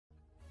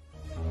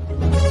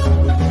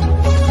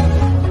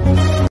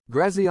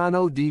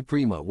Graziano di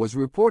Prima was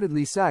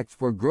reportedly sacked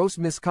for gross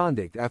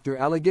misconduct after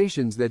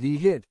allegations that he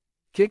hit,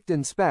 kicked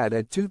and spat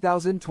at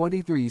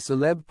 2023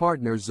 celeb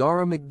partner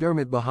Zara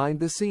McDermott behind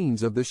the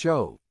scenes of the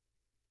show.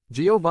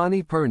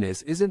 Giovanni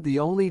Pernis isn't the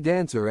only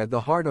dancer at the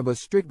heart of a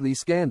Strictly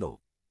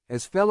scandal,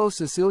 as fellow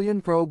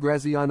Sicilian pro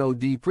Graziano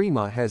di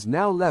Prima has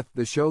now left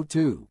the show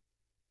too.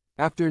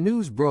 After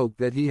news broke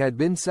that he had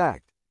been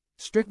sacked,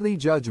 Strictly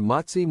judge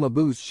Motsi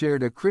Mabuse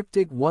shared a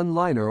cryptic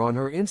one-liner on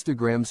her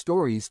Instagram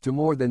stories to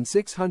more than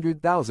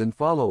 600,000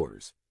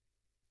 followers.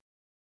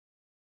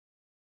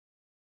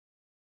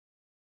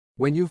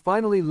 When you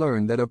finally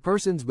learn that a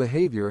person's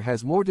behavior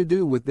has more to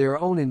do with their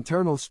own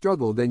internal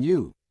struggle than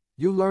you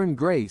learn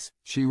grace,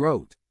 she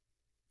wrote.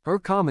 Her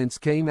comments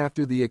came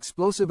after the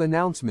explosive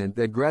announcement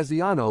that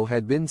Graziano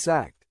had been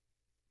sacked.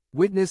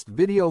 Witnessed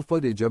video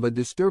footage of a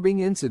disturbing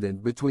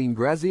incident between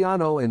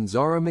Graziano and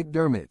Zara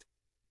McDermott.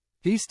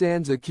 He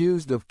stands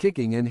accused of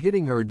kicking and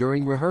hitting her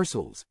during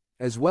rehearsals,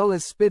 as well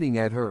as spitting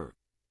at her.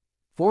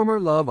 Former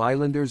Love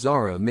Islander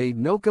Zara made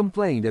no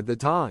complaint at the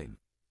time.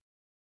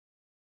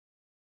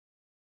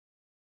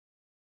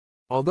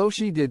 Although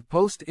she did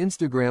post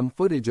Instagram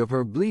footage of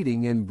her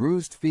bleeding and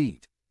bruised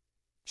feet.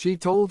 She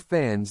told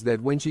fans that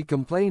when she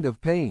complained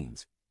of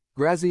pains,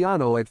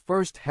 Graziano at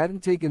first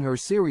hadn't taken her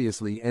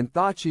seriously and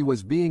thought she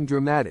was being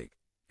dramatic,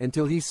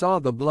 until he saw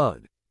the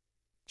blood.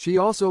 She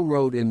also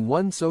wrote in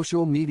one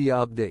social media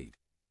update,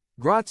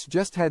 "Graz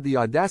just had the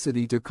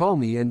audacity to call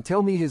me and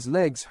tell me his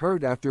legs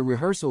hurt after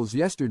rehearsals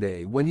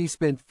yesterday when he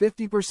spent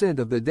 50%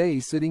 of the day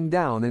sitting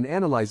down and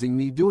analyzing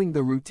me doing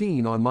the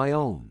routine on my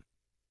own.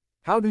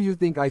 How do you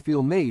think I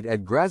feel?" made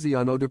at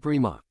Graziano di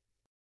Prima.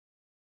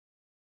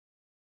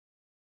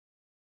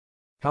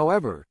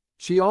 However,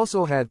 she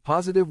also had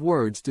positive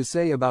words to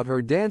say about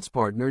her dance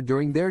partner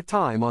during their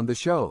time on the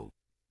show.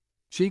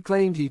 She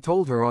claimed he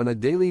told her on a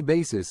daily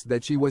basis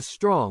that she was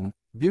strong,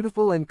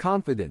 beautiful and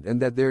confident,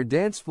 and that their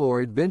dance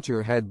floor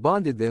adventure had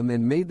bonded them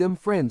and made them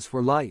friends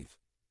for life.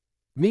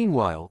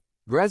 Meanwhile,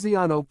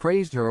 Graziano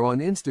praised her on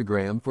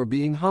Instagram for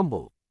being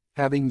humble,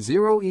 having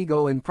zero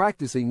ego and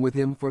practicing with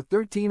him for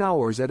 13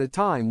 hours at a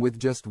time with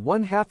just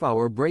 1/2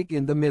 hour break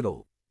in the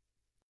middle.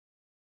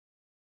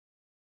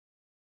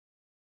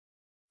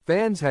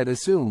 Fans had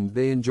assumed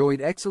they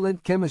enjoyed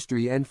excellent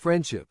chemistry and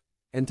friendship,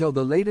 until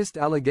the latest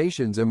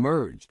allegations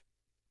emerged.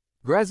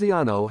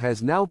 Graziano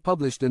has now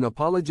published an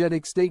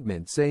apologetic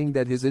statement saying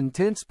that his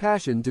intense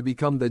passion to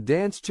become the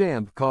dance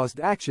champ caused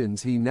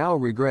actions he now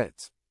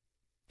regrets.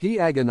 He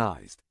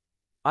agonized,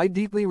 "I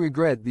deeply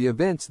regret the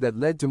events that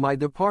led to my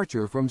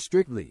departure from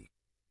Strictly.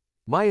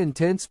 My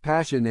intense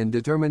passion and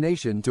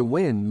determination to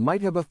win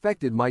might have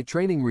affected my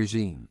training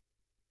regime.